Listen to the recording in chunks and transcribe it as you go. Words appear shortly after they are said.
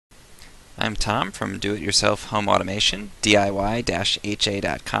I'm Tom from Do-It-Yourself Home Automation,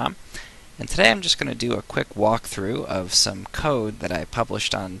 DIY-HA.com, and today I'm just going to do a quick walkthrough of some code that I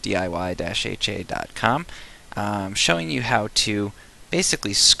published on DIY-HA.com, showing you how to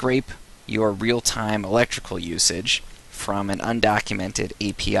basically scrape your real-time electrical usage from an undocumented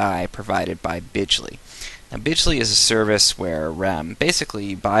API provided by Bidgely. Now, Bidgely is a service where basically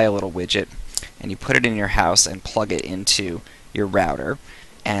you buy a little widget and you put it in your house and plug it into your router.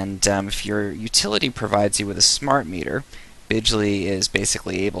 And if your utility provides you with a smart meter, Bidgely is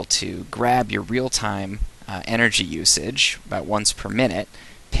basically able to grab your real-time energy usage about once per minute,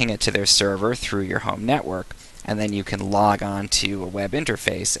 ping it to their server through your home network, and then you can log on to a web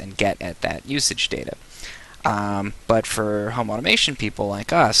interface and get at that usage data. But for home automation people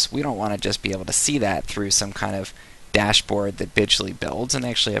like us, we don't want to just be able to see that through some kind of dashboard that Bidgely builds, and they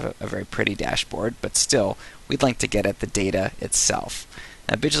actually have a very pretty dashboard, but still, we'd like to get at the data itself.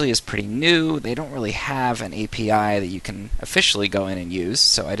 Now, Bidgely is pretty new. They don't really have an API that you can officially go in and use,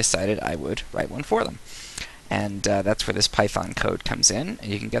 so I decided I would write one for them. And that's where this Python code comes in,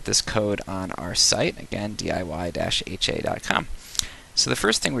 and you can get this code on our site, again, DIY-HA.com. So the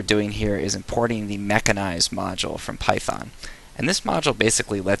first thing we're doing here is importing the Mechanize module from Python. And this module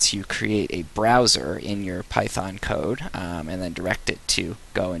basically lets you create a browser in your Python code and then direct it to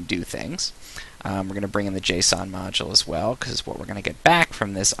go and do things. We're going to bring in the JSON module as well, because what we're going to get back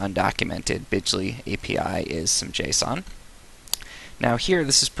from this undocumented Bidgely API is some JSON. Now here,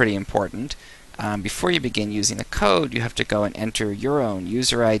 this is pretty important. Before you begin using the code, you have to go and enter your own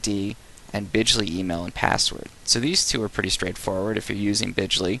user ID and Bidgely email and password. So these two are pretty straightforward. If you're using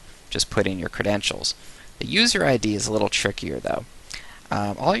Bidgely, just put in your credentials. The user ID is a little trickier though.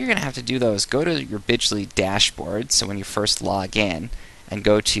 All you're going to have to do though is go to your Bidgely dashboard, so when you first log in, and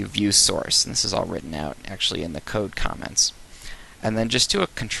go to View Source. And this is all written out actually in the code comments. And then just do a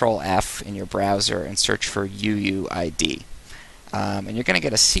Control F in your browser and search for UUID. And you're going to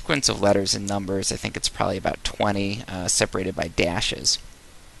get a sequence of letters and numbers. I think it's probably about 20 separated by dashes.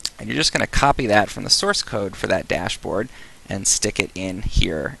 And you're just going to copy that from the source code for that dashboard and stick it in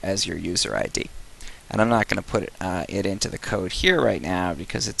here as your user ID. And I'm not going to put it into the code here right now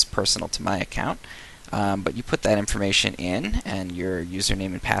because it's personal to my account. But you put that information in and your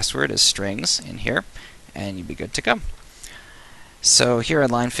username and password as strings in here, and you'd be good to go. So here on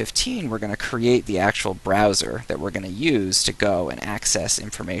line 15, we're going to create the actual browser that we're going to use to go and access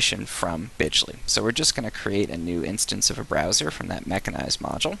information from Bidgely. So we're just going to create a new instance of a browser from that Mechanize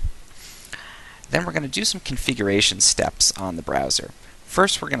module. Then we're going to do some configuration steps on the browser.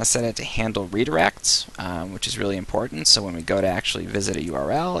 First, we're going to set it to handle redirects, which is really important. So when we go to actually visit a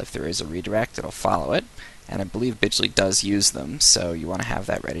URL, if there is a redirect, it'll follow it. And I believe Bidgely does use them, so you want to have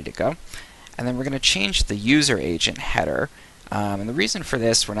that ready to go. And then we're going to change the user agent header. And the reason for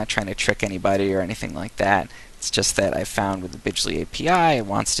this, we're not trying to trick anybody or anything like that. It's just that I found with the Bidgely API, it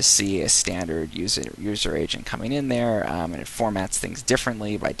wants to see a standard user agent coming in there, and it formats things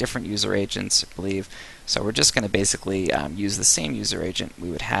differently by different user agents, I believe. So we're just going to basically use the same user agent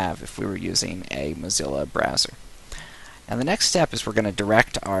we would have if we were using a Mozilla browser. And the next step is we're going to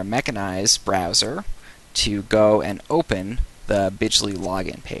direct our Mechanize browser to go and open the Bidgely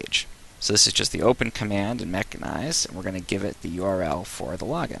login page. So this is just the open command in Mechanize, and we're going to give it the URL for the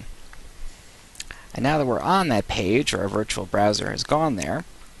login. And now that we're on that page, or our virtual browser has gone there,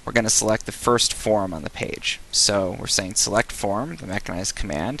 we're going to select the first form on the page. So we're saying select form, the Mechanize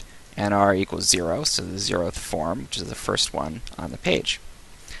command, nr equals 0, so the 0th form, which is the first one on the page.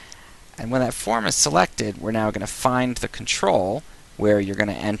 And when that form is selected, we're now going to find the control where you're going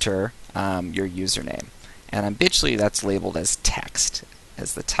to enter your username. And on Bidgely, that's labeled as text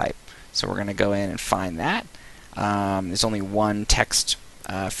as the type. So we're going to go in and find that. There's only one text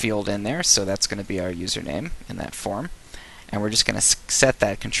field in there, so that's going to be our username in that form. And we're just going to set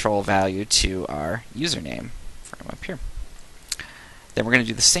that control value to our username from up here. Then we're going to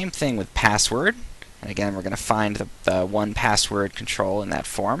do the same thing with password. And again, we're going to find the one password control in that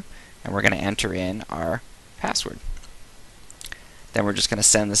form, and we're going to enter in our password. Then we're just going to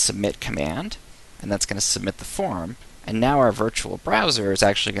send the submit command, and that's going to submit the form. And now our virtual browser is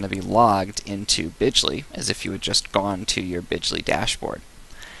actually going to be logged into Bidgely as if you had just gone to your Bidgely dashboard.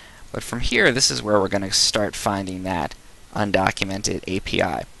 But from here, this is where we're going to start finding that undocumented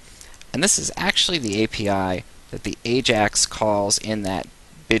API. And this is actually the API that the AJAX calls in that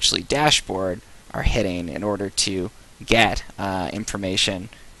Bidgely dashboard are hitting in order to get information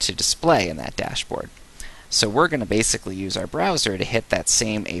to display in that dashboard. So we're going to basically use our browser to hit that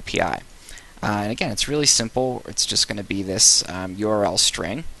same API. And again, it's really simple. It's just going to be this URL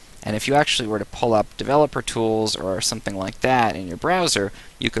string. And if you actually were to pull up developer tools or something like that in your browser,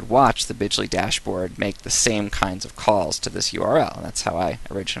 you could watch the Bidgely dashboard make the same kinds of calls to this URL. That's how I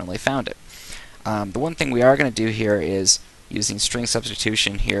originally found it. The one thing we are going to do here is, using string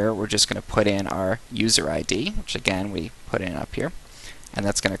substitution here, we're just going to put in our user ID, which again we put in up here. And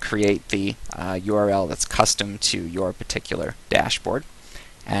that's going to create the URL that's custom to your particular dashboard.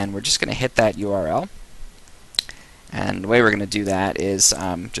 And we're just going to hit that URL. And the way we're going to do that is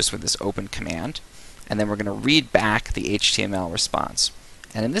just with this open command. And then we're going to read back the HTML response.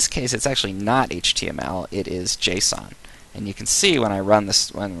 And in this case, it's actually not HTML, it is JSON. And you can see when I run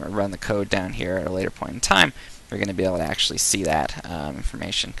this, when I run the code down here at a later point in time, we're going to be able to actually see that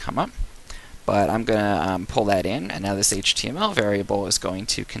information come up. But I'm going to pull that in, and now this HTML variable is going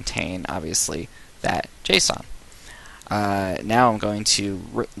to contain, obviously, that JSON. Now I'm going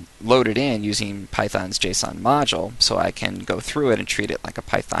to load it in using Python's JSON module, so I can go through it and treat it like a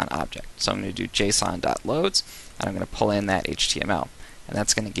Python object. So I'm going to do JSON.loads, and I'm going to pull in that HTML. And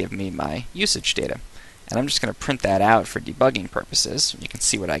that's going to give me my usage data. And I'm just going to print that out for debugging purposes. You can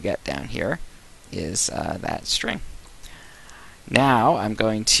see what I get down here is that string. Now I'm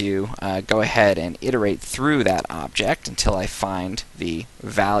going to go ahead and iterate through that object until I find the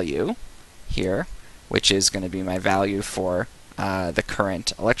value here, which is going to be my value for the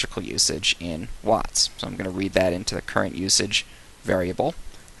current electrical usage in watts. So I'm going to read that into the current usage variable.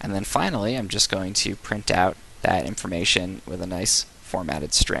 And then finally, I'm just going to print out that information with a nice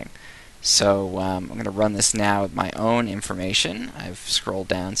formatted string. So I'm going to run this now with my own information. I've scrolled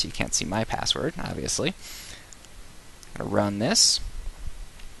down so you can't see my password, obviously. I'm going to run this.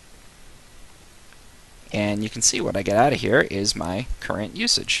 And you can see what I get out of here is my current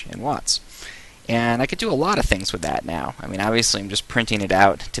usage in watts. And I could do a lot of things with that now. I mean, obviously I'm just printing it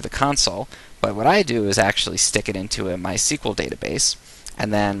out to the console, but what I do is actually stick it into a MySQL database,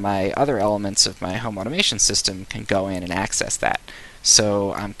 and then my other elements of my home automation system can go in and access that.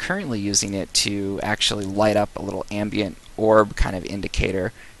 So I'm currently using it to actually light up a little ambient orb kind of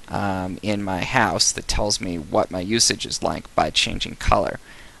indicator in my house that tells me what my usage is like by changing color.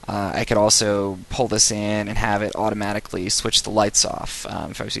 I could also pull this in and have it automatically switch the lights off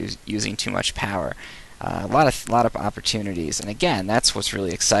if I was using too much power. A lot of opportunities, and again, that's what's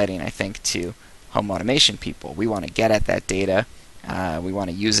really exciting, I think, to home automation people. We want to get at that data. We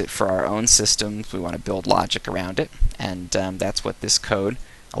want to use it for our own systems. We want to build logic around it, and that's what this code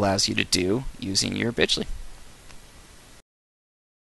allows you to do using your Bidgely.